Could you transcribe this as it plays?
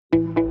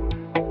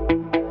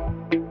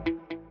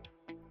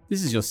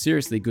This is your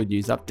Seriously Good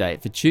News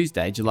update for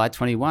Tuesday, July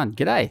 21.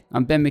 G'day,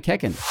 I'm Ben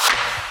McEachern.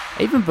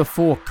 Even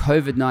before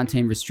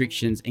COVID-19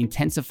 restrictions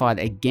intensified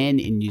again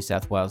in New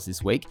South Wales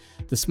this week,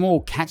 the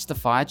small Catch the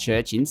Fire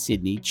church in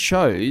Sydney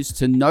chose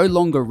to no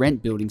longer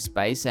rent building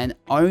space and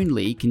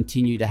only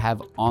continue to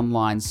have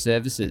online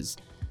services.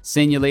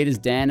 Senior leaders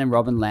Dan and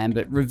Robin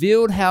Lambert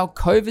revealed how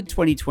COVID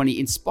 2020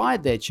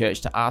 inspired their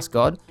church to ask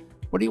God,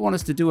 what do you want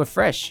us to do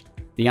afresh?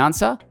 The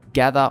answer?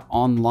 Gather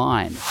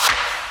online.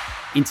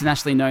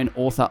 Internationally known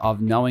author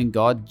of Knowing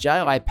God,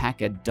 J.I.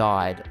 Packer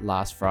died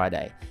last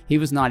Friday. He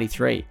was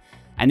 93.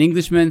 An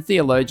Englishman,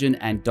 theologian,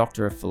 and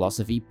doctor of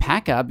philosophy,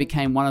 Packer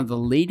became one of the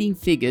leading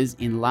figures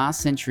in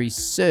last century's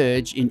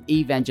surge in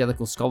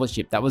evangelical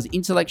scholarship that was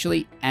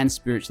intellectually and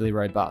spiritually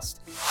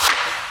robust.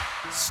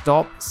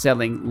 Stop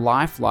selling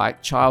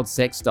lifelike child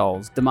sex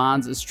dolls,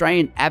 demands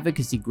Australian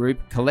advocacy group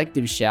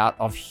Collective Shout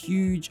of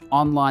huge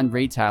online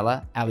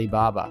retailer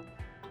Alibaba.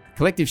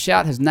 Collective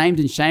Shout has named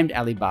and shamed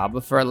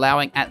Alibaba for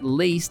allowing at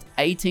least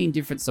 18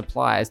 different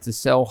suppliers to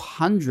sell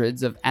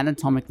hundreds of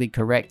anatomically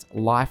correct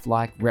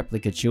lifelike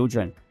replica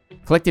children.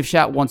 Collective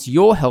Shout wants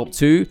your help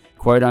to,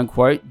 quote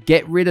unquote,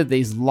 get rid of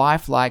these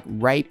lifelike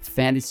rape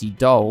fantasy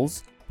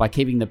dolls by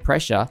keeping the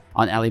pressure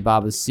on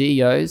Alibaba's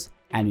CEOs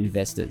and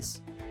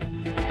investors.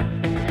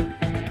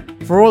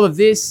 For all of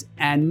this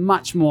and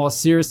much more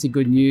seriously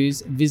good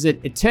news, visit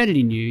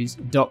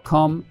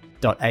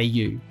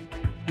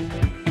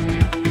eternitynews.com.au.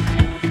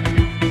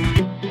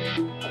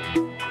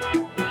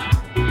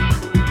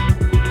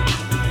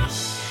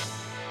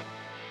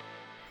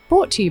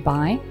 Brought to you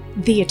by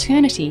the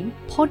Eternity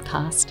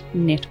Podcast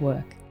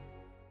Network.